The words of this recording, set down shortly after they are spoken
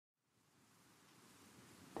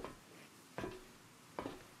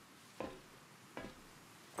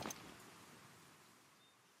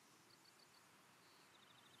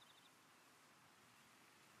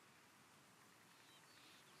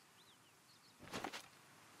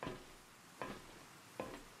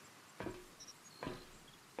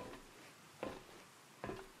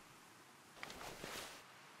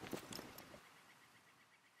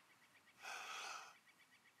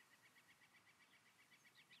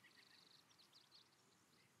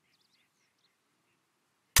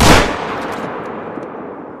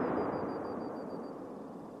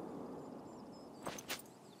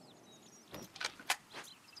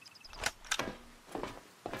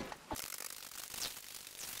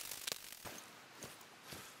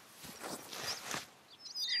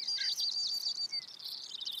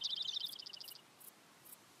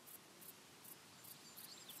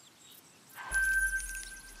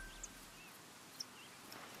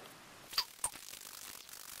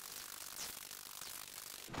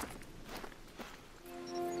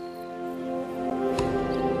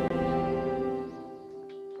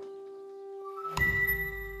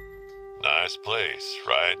Nice place,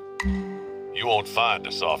 right? You won't find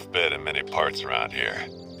a soft bed in many parts around here.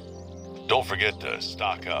 Don't forget to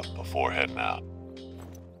stock up before heading out.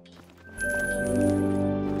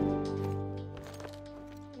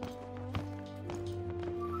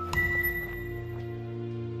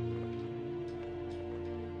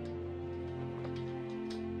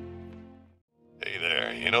 Hey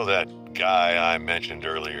there, you know that guy I mentioned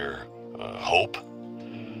earlier, Hope?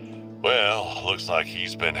 Well, looks like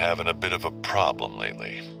he's been having a bit of a problem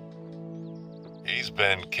lately. He's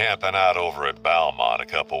been camping out over at Balmont a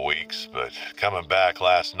couple weeks, but coming back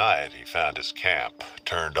last night, he found his camp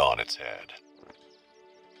turned on its head.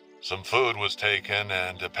 Some food was taken,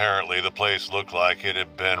 and apparently the place looked like it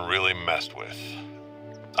had been really messed with.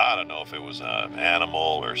 I don't know if it was an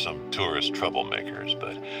animal or some tourist troublemakers,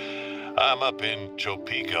 but I'm up in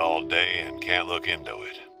Topeka all day and can't look into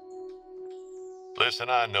it. Listen,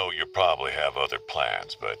 I know you probably have other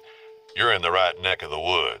plans, but you're in the right neck of the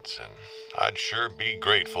woods, and I'd sure be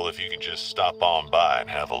grateful if you could just stop on by and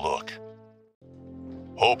have a look.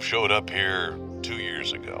 Hope showed up here 2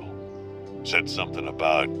 years ago. Said something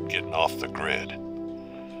about getting off the grid.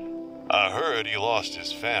 I heard he lost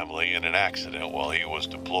his family in an accident while he was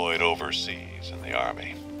deployed overseas in the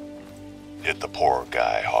Army. Hit the poor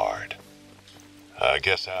guy hard. I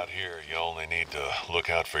guess out here you only need to look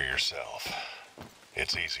out for yourself.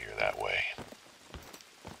 It's easier that way.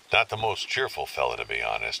 Not the most cheerful fella, to be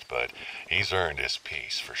honest, but he's earned his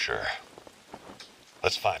peace for sure.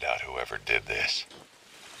 Let's find out whoever did this.